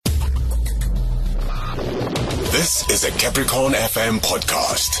This is a Capricorn FM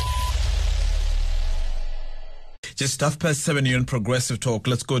podcast. Just 7:30 here on Progressive Talk.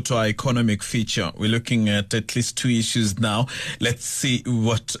 Let's go to our economic feature. We're looking at least two issues now. Let's see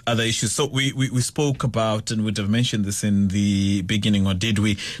what other issues. So we spoke about, and would have mentioned this in the beginning, or did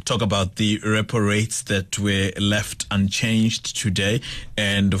we talk about the repo rates that were left unchanged today?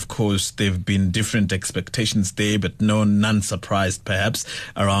 And of course, there've been different expectations there, but none surprised perhaps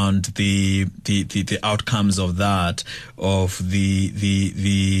around the outcomes of that, of the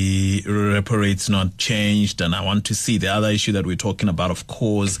repo rates not changed. And I want to see the other issue that we're talking about, of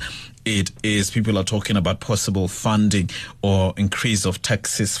course. It is people are talking about possible funding or increase of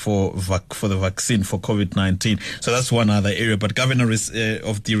taxes for the vaccine for COVID-19. So that's one other area. But Governor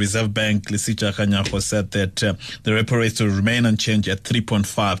of the Reserve Bank, Lesetja Kganyago, said that the repo rate will remain unchanged at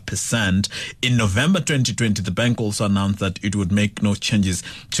 3.5%. In November 2020, the bank also announced that it would make no changes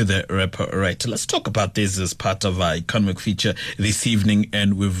to the repo rate. Let's talk about this as part of our economic feature this evening.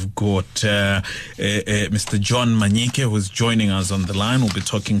 And we've got Mr. John Manyike, who's joining us on the line. We'll be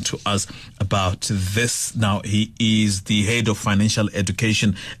talking to us about this. Now, he is the head of financial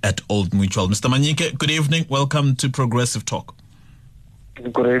education at Old Mutual. Mr. Manyike, good evening. Welcome to Progressive Talk.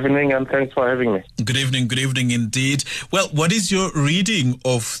 Good evening, and thanks for having me. Good evening indeed. Well, what is your reading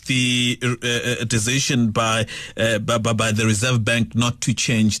of the decision by the Reserve Bank not to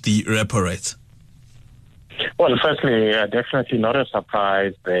change the repo rate? Well, firstly, definitely not a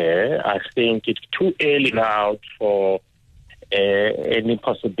surprise there. I think it's too early now for any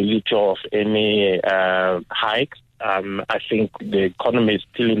possibility of any hikes. I think the economy is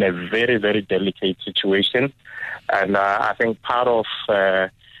still in a very, very delicate situation. And I think part of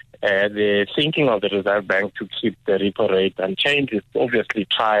the thinking of the Reserve Bank to keep the repo rate unchanged is obviously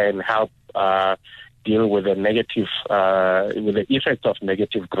try and help deal with the negative, with the effect of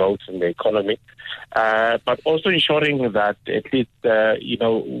negative growth in the economy, but also ensuring that at least,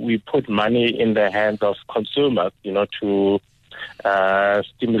 we put money in the hands of consumers, to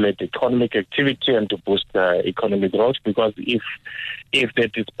stimulate economic activity and to boost economic growth. Because if the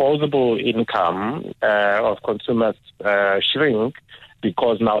disposable income of consumers shrink,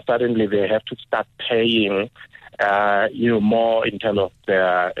 because now suddenly they have to start paying more in terms of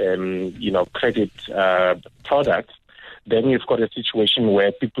their credit products, then you've got a situation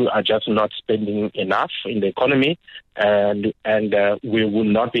where people are just not spending enough in the economy, and we will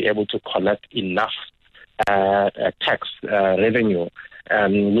not be able to collect enough tax revenue,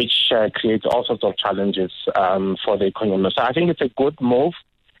 which creates all sorts of challenges for the economy. So I think it's a good move,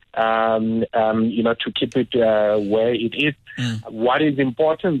 to keep it where it is. What is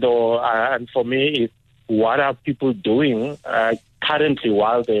important, though, and for me, is what are people doing currently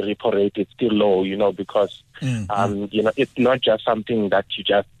while the repo rate is still low? Because it's not just something that you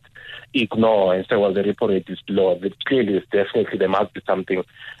just ignore and say, well, the repo rate is low. But clearly, definitely, there must be something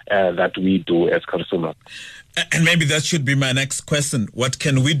that we do as consumers. And maybe that should be my next question. What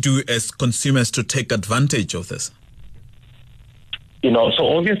can we do as consumers to take advantage of this?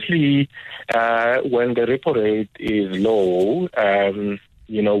 So obviously, when the repo rate is low,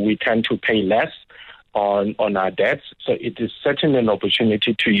 we tend to pay less on our debts. So it is certainly an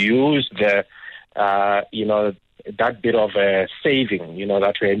opportunity to use the, that bit of a saving,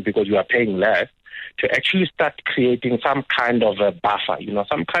 that way, because you are paying less, to actually start creating some kind of a buffer,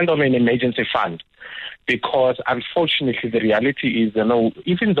 some kind of an emergency fund. Because unfortunately, the reality is,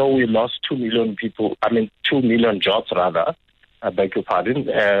 even though we lost 2 million jobs rather, I beg your pardon,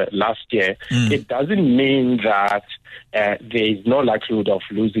 last year, it doesn't mean that there is no likelihood of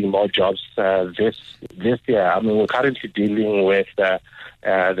losing more jobs this year. We're currently dealing with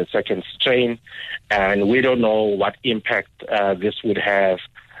the second strain, and we don't know what impact this would have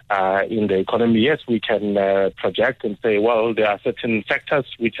in the economy. Yes, we can project and say, well, there are certain sectors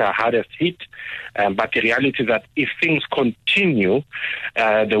which are hardest hit, but the reality is that if things continue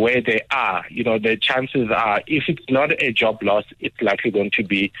the way they are, the chances are, if it's not a job loss, it's likely going to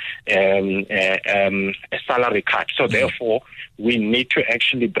be a salary cut. So therefore, we need to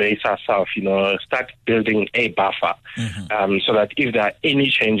actually brace ourselves, start building a buffer, so that if there are any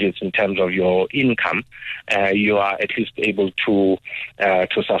changes in terms of your income, you are at least able to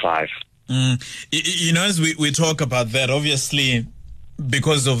survive. As we talk about that, obviously,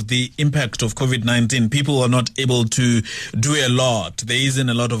 because of the impact of COVID-19, people are not able to do a lot. There isn't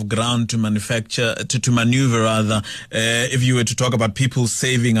a lot of ground to manufacture, to maneuver rather. If you were to talk about people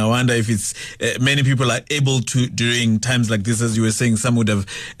saving, I wonder if it's many people are able to during times like this, as you were saying. Some would have,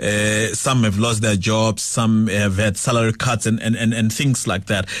 some have lost their jobs, some have had salary cuts and things like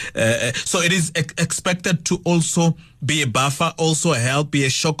that. So it is expected to also be a buffer, also a help, be a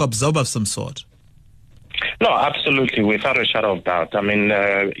shock absorber of some sort. No, absolutely, without a shadow of doubt. I mean,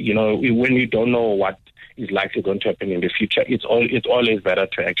 when you don't know what is likely going to happen in the future, it's always better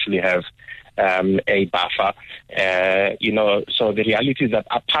to actually have a buffer. So the reality is that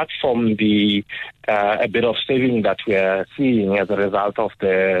apart from the a bit of saving that we are seeing as a result of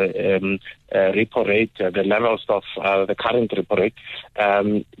the repo rate, the levels of the current repo rate,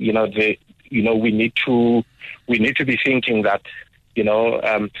 we need to be thinking that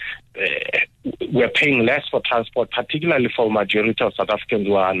we're paying less for transport, particularly for a majority of South Africans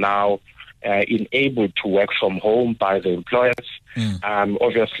who are now enabled to work from home by the employers.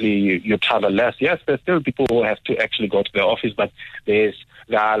 Obviously, you travel less. Yes, there's still people who have to actually go to the office, but there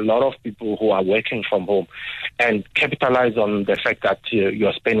are a lot of people who are working from home and capitalize on the fact that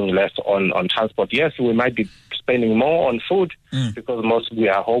you're spending less on transport. Yes, we might be spending more on food because we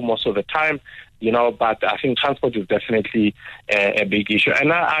are home most of the time, but I think transport is definitely a big issue.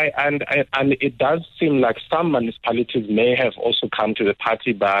 And and it does seem like some municipalities may have also come to the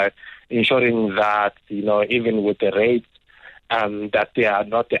party by ensuring that, even with the rates, that they are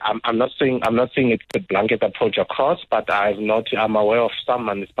not. I'm not saying it's a blanket approach across, but I'm aware of some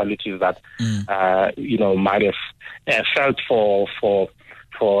municipalities that might have felt for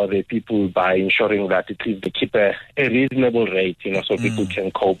the people by ensuring that at least they keep a reasonable rate, so people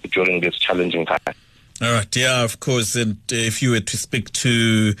can cope during this challenging time. All right. Yeah, of course. And if you were to speak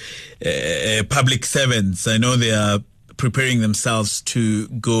to public servants, I know they are preparing themselves to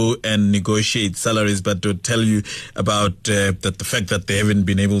go and negotiate salaries, but to tell you about the fact that they haven't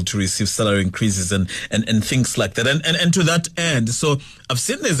been able to receive salary increases and things like that. And to that end, so I've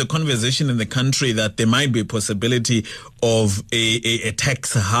seen there's a conversation in the country that there might be a possibility of a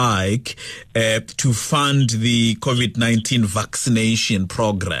tax hike to fund the COVID-19 vaccination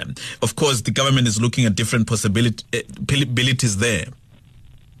program. Of course, the government is looking at different possibilities there.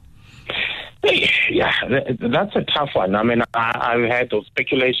 Yeah, that's a tough one. I mean, I've had those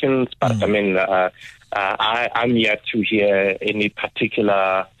speculations, but I mean, I'm yet to hear any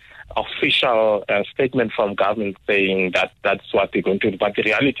particular official statement from government saying that that's what they're going to do. But the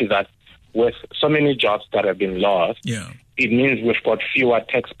reality is that with so many jobs that have been lost, it means we've got fewer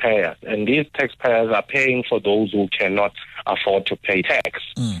taxpayers, and these taxpayers are paying for those who cannot afford to pay tax.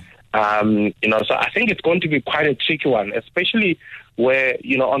 So I think it's going to be quite a tricky one, especially where,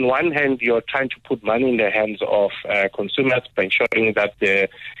 on one hand, you're trying to put money in the hands of consumers by ensuring that,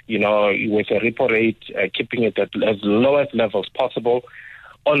 with a repo rate, keeping it at as lowest levels possible.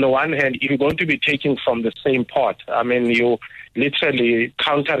 On the one hand, if you're going to be taking from the same pot, I mean, you're literally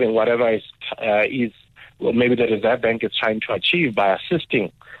countering whatever is maybe the Reserve Bank is trying to achieve by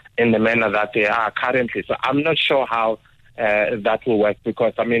assisting in the manner that they are currently. So I'm not sure how that will work,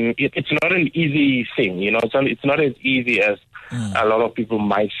 because, I mean, it's not an easy thing, it's not as easy as a lot of people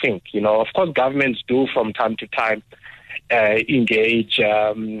might think. Of course, governments do from time to time engage,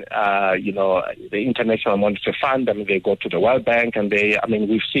 the International Monetary Fund. I mean, they go to the World Bank, and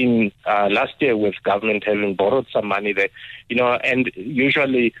we've seen last year with government having borrowed some money there, and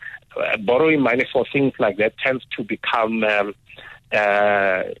usually borrowing money for things like that tends to become more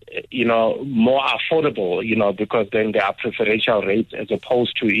affordable, because then there are preferential rates as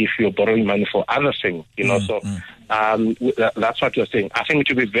opposed to if you're borrowing money for other things, that's what you're saying. I think it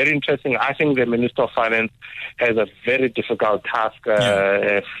will be very interesting. I think the Minister of Finance has a very difficult task,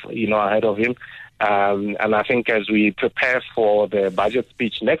 ahead of him. And I think as we prepare for the budget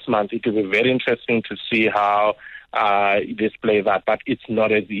speech next month, it will be very interesting to see how this plays out. But it's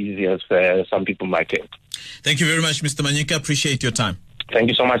not as easy as some people might think. Thank you very much, Mr. Manyike. Appreciate your time. Thank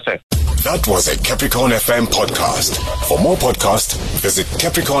you so much, sir. That was a Capricorn FM podcast. For more podcasts, visit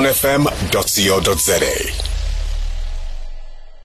capricornfm.co.za.